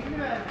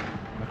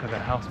 Look at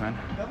that house, man.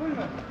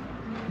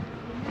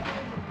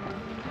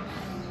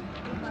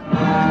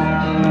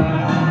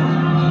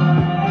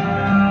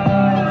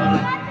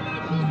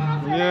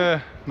 Yeah,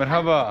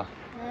 merhaba.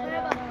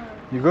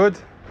 You good?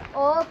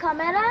 O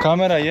kamera.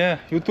 Camera, yeah.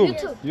 YouTube.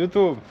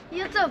 YouTube.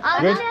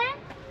 Adı Wait. ne?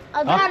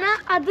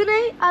 Adı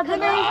ne? Adı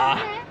ne?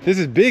 This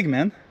is big,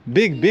 man.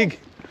 Big, big.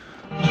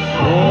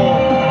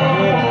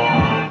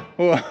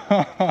 Oh.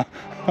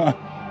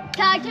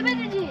 Takip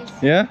edeceğiz.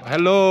 Yeah.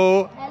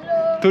 Hello.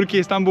 Hello. Turkey,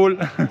 Istanbul.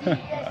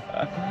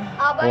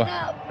 Abone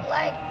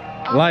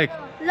Like.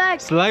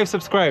 Like. Like,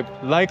 subscribe.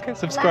 Like,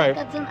 subscribe.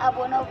 Like atın,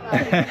 abone olun.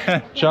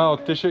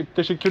 Ciao.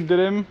 Teşekkür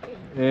ederim.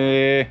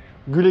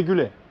 Güle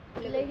güle.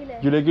 Güle güle.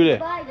 Güle güle.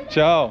 Bye.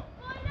 Ciao.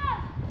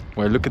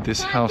 Well, look at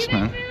this house,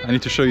 man. I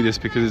need to show you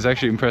this because it's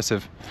actually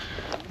impressive.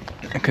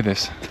 Look at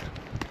this.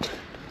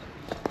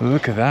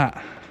 Look at that.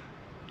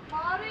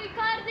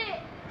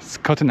 It's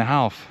cut in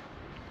half.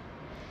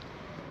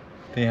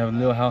 They have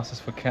little houses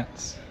for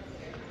cats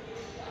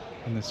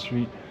on the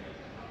street.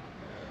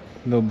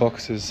 Little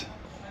boxes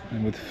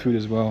and with food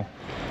as well.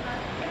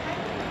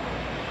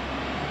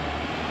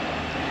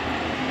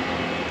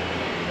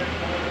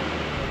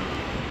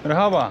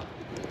 Merhaba.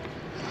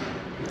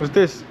 What's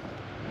this?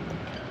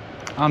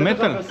 Ah,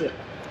 metal.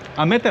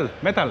 Ah, metal.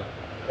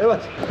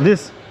 Evet.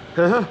 This.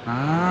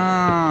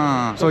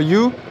 Ah. So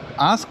you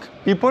ask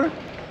people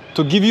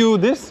to give you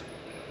this?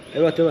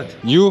 Evet.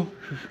 You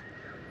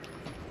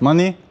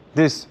money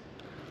this.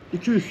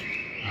 200.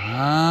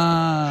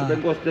 Ah.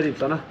 Ben göstereyim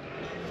sana.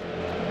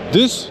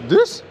 This?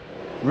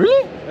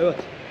 Really? Evet.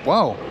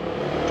 Wow.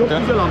 Çok Okay.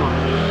 güzel ama.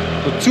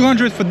 So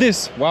 200 for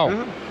this. Wow.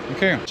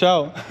 Okay.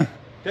 Ciao.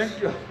 Thank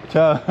you.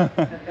 Ciao.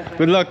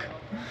 Good luck.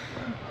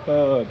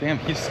 Oh, damn,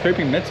 he's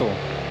scraping metal.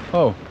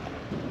 Oh.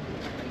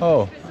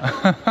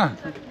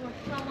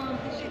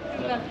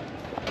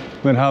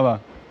 Merhaba.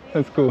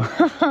 That's cool.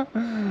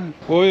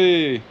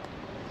 Oi.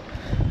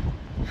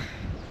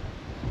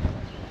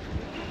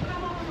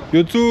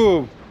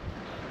 YouTube.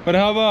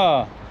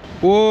 Merhaba.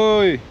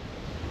 Oi.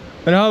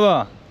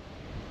 Merhaba.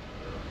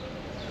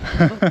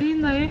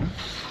 Bakayım dayı.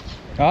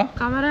 Ha?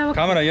 Kameraya bak.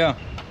 Kamera, yeah.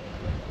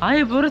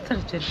 Hayır burası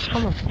tarafı.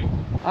 Tamam.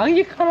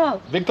 Hangi kanal?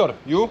 Victor,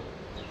 you?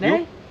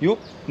 Ne? You?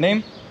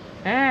 Name?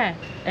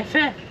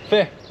 Efe.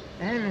 Fe.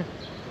 Evet.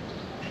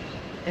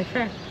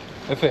 Efe.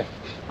 Efe.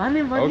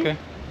 Hani money? Okay.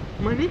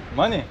 Money?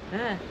 Money?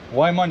 He.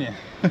 Why money?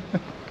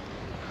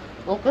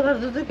 O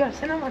kadar durduk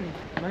versene money.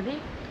 Money?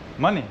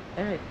 Money?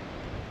 Evet.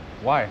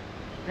 Why?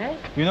 Ne?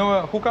 You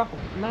know hookah?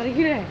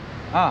 Nargile.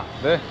 Ah,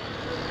 there.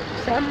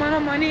 Sen bana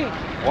money.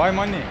 Why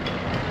money?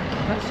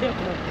 Nasıl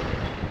yapılır?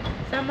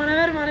 Sen bana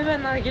ver money,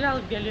 ben nargile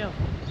alıp geliyorum.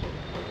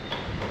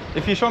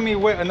 If you show me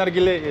where a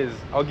nargile is,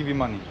 I'll give you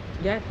money.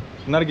 Gel.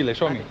 Nargile,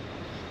 show me.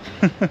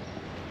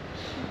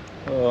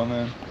 Oh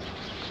man.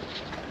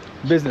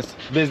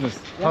 Business,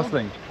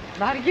 hustling.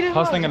 Nargile mi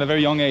Hustling at alacağım? a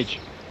very young age.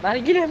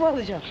 Nargile mi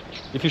alacağım?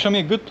 If you show me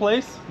a good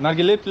place,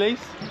 nargile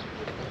place,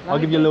 I'll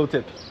give you a little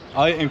tip.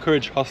 I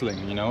encourage hustling,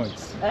 you know,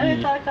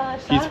 Evet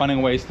arkadaşlar. he's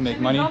finding ways to make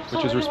money,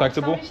 which is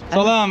respectable. Başlamıştık.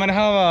 Salam,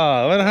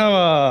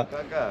 merhaba.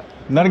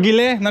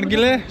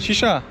 Nargile,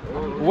 shisha.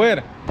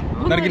 Where?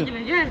 Bu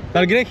nargile gel.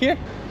 Nargile here?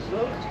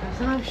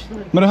 Sana bir şunu.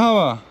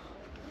 Merhaba.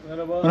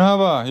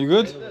 Merhaba, you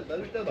good?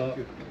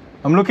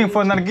 I'm looking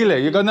for nargile.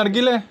 You got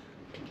nargile?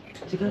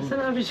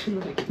 Çıkarsana bir şunu.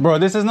 Bro,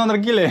 this is not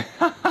nargile. I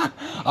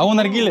want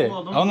nargile. I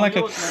don't like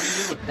it.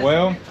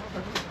 Well,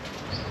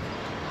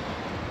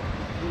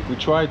 we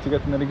tried to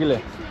get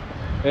nargile.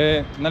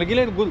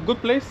 Nargile, good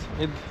place.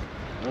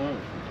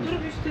 Dur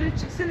üstüne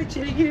çıksın,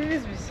 içeri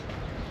gireriz biz.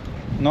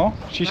 No?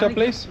 Shisha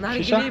place? Shisha?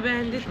 Nargileyi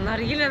beğendik.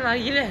 Nargile.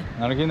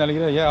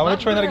 Nargile. Yeah, I want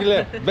to try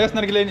nargile. Best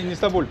nargile in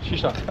Istanbul.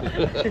 Shisha.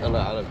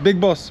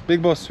 Big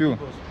boss, you.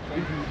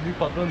 Büyük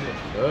patron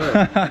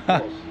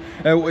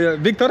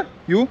diyor. Victor,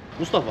 you?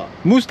 Mustafa.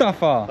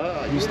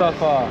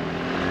 Mustafa.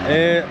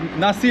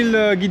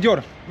 Nasıl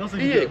gidiyor? Nasıl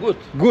gidiyor? Good.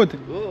 Good.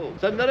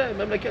 Sen nereye?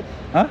 Memleket?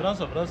 Ha?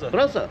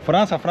 Fransa.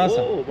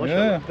 Fransa. Oh,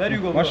 maşallah. Yeah. Where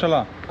you go, bro?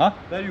 Maşallah. Huh?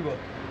 Where you go?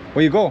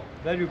 Where you go?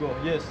 Where you go?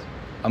 Yes.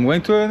 I'm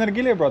going to a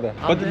nargile, brother.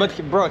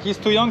 But bro, he's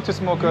too young to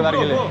smoke a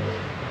nargile.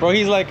 Bro,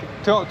 he's like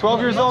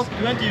 12 years old.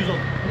 20 years old.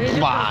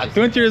 Wow,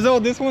 20 years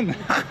old, this one?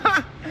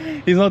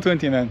 He's not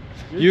 20, man.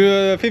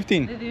 You're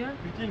 15. Ne diyor?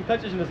 15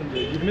 kaç yaşındasın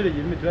diyor? 20 de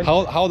 20.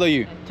 How old are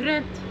you?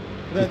 Trend.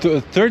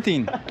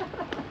 13.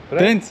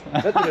 Trent.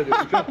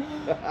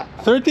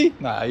 30?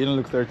 Nah, you don't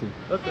look 30.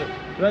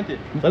 20.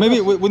 Maybe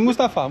with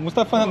Mustafa.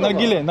 Mustafa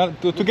nargile,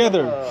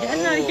 together.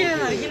 Gel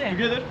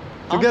nargile.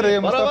 Together,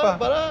 yeah, Para var, Mustafa.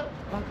 para.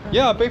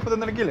 Yeah, pay for the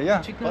nargile,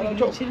 yeah. Küçük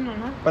nargile içerin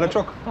ona. Para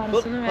çok.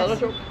 Parasını Para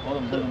versin. çok.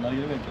 Oğlum bunun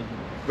nargile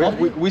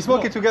benim We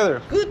smoke it together.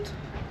 Good.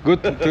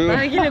 Good too.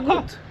 Nargile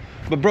good.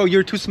 But bro,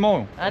 you're too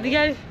small. Hadi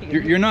gel.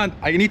 You're not.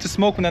 I need to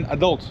smoke with an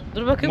adult.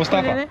 Dur bakayım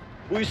Mustafa. kolyene.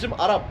 Bu isim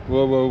Arap.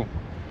 Whoa.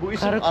 Bu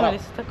isim Kara Arap.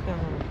 kolyesi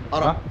takıyorum ona.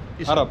 Arap. Ha?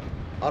 İsim. Arap.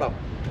 Arap.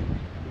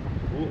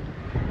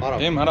 Bu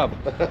Arap. I'm Arab.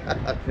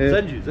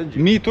 Zenci.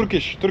 Me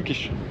Turkish.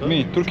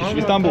 Me Turkish. Tamam,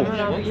 Istanbul. Tamer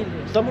abi geliyor.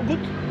 İstanbul good.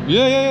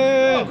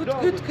 Yeah.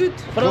 Good.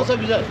 Fransa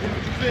güzel.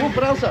 Bu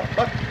Fransa.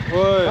 Bak.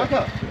 Oy.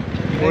 Kanka.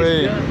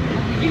 Oy.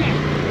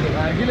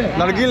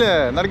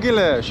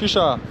 Nargile,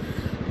 shisha.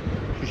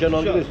 Şişe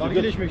nargile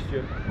Nargile içmek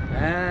istiyor.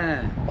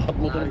 At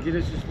motoru.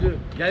 Nargile süslü.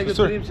 Gel Sir.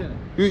 götüreyim seni.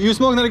 You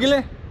smoke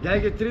nargile? Gel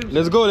getireyim.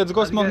 Let's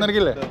go smoke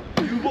nargile.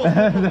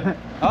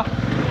 Ha?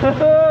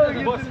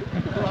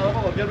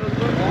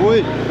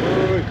 Oi.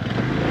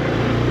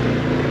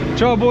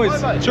 Ciao boys.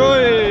 Ciao.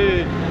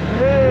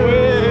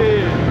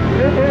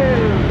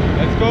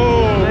 Let's go.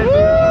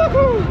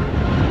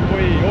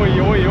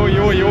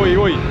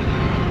 Oi.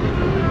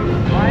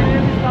 My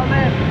name is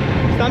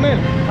Tamer.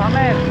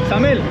 Tamer.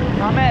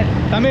 Tamer.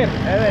 Tamer.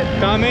 Evet.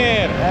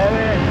 Tamer.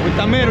 Evet. With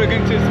Tamer we're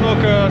going to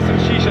smoke some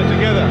shisha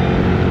together.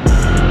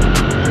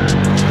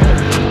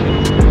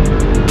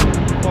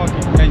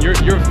 Fucking, and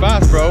you're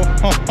fast, bro.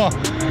 I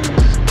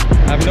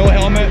have no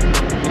helmet.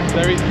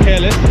 Very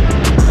careless.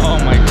 Oh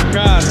my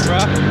god, bro.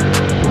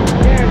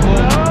 Yes, bro.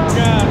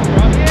 God,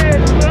 bro.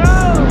 Yes, bro.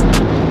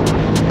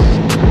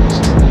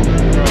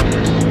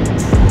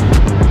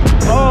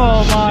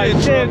 Oh my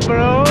shit,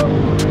 bro.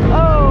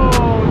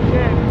 Oh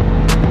shit.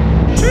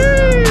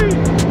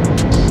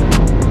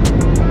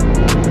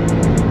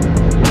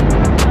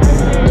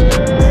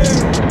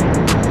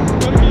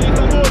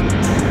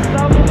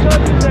 İstanbul çok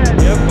güzel.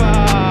 Yepa.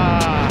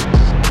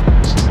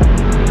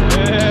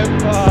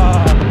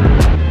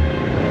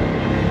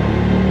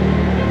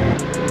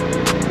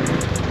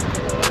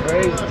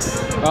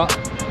 Oh.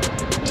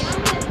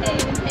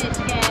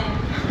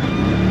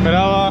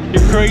 Bravo.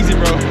 You're crazy,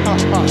 bro.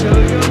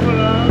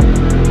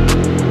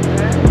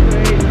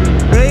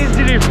 Crazy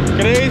trip.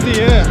 Crazy,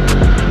 yeah.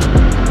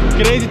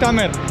 Crazy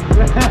Tamer.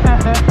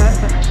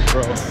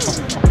 Bro. This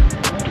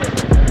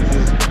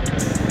is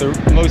the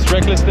most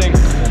reckless thing.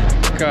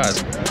 God.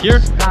 Here?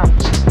 Come.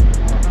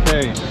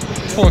 Okay.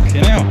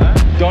 Fucking hell.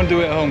 Don't do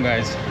it at home,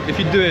 guys. If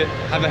you do it,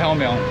 have a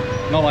helmet on.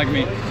 Not like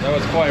me. That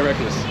was quite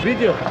reckless.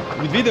 Video.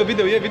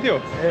 Video, yeah, video.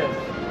 Yes.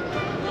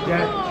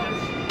 Yeah.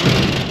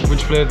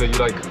 Which flavor you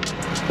like?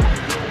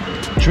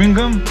 Chewing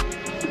gum?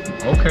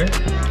 Okay.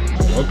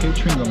 Okay,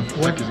 chewing gum.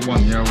 Like is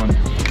one, one.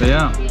 But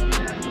yeah.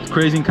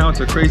 Crazy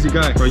encounter, crazy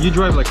guy. Bro, you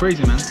drive like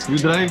crazy, man. You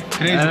drive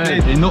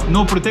crazy.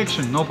 No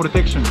protection.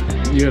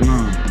 Yeah,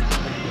 no.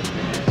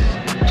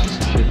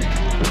 Shit.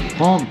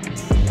 Home.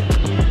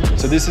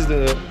 So this is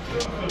the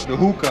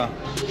hookah,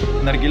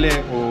 nargile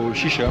or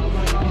shisha.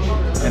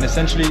 And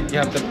essentially you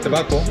have the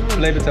tobacco,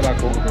 flavored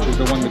tobacco, which is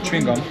the one with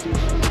chewing gum.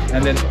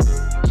 And then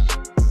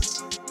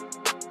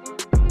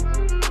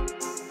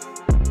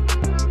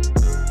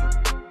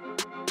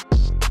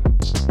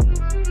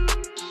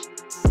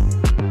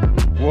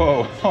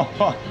whoa.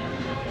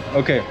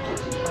 Okay.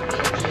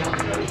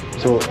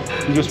 So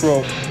you just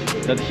wrote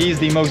that he's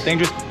the most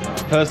dangerous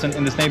person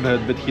in this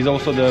neighborhood, but he's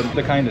also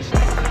the kindest.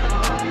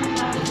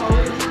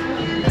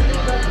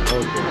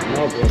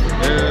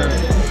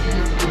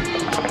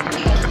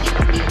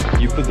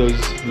 You put those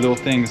little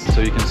things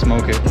so you can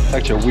smoke it. It's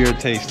actually a weird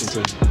taste. It's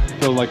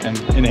feels like I'm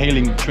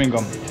inhaling chewing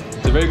gum.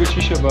 It's a very good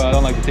shisha, but I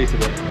don't like the taste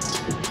of it.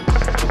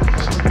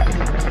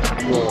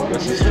 Whoa,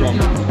 this is strong.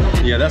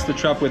 Yeah, that's the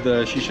trap with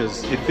the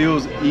shishas. It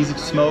feels easy to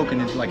smoke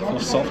and it like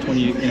feels soft when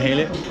you inhale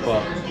it,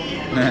 but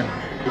man,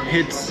 it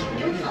hits.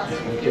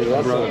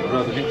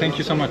 Brother, thank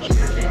you so much.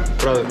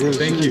 Brother,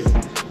 thank you.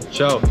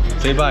 Ciao.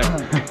 Say bye.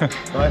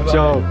 Bye.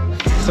 Ciao.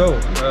 So,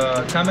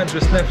 Tamer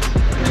just left,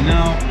 and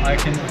now I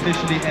can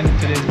officially end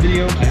today's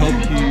video. I hope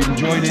you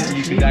enjoyed it.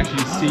 You could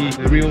actually see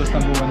the real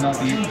Istanbul and not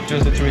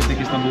just the touristic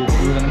Istanbul.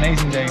 It was an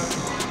amazing day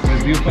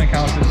with beautiful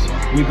encounters.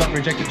 We got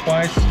rejected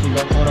twice. We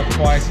got caught up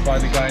twice by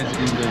the guys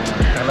in the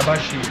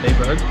Tarlabaşı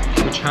neighborhood,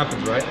 which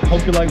happened, right?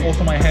 Hope you like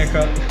also my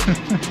haircut.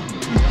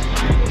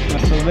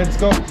 So let's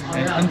go.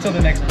 And until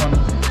the next one,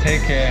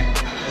 take care.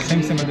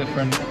 Same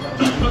different.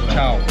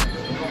 Ciao.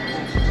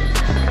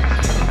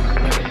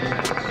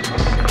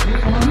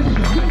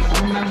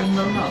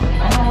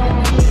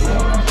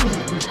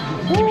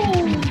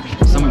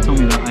 Someone told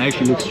me that I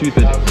actually look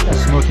stupid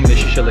smoking the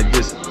shisha like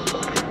this.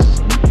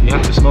 You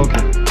have to smoke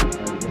it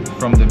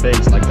from the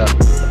base like that.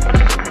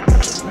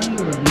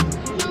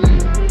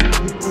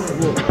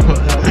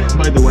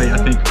 By the way, I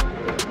think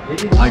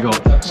I got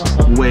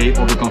way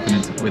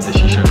overconfident with the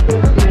shisha.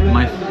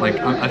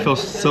 I feel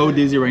so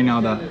dizzy right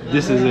now that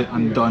this is it.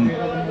 I'm done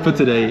for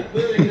today.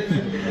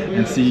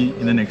 And see you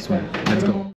in the next one. Let's go.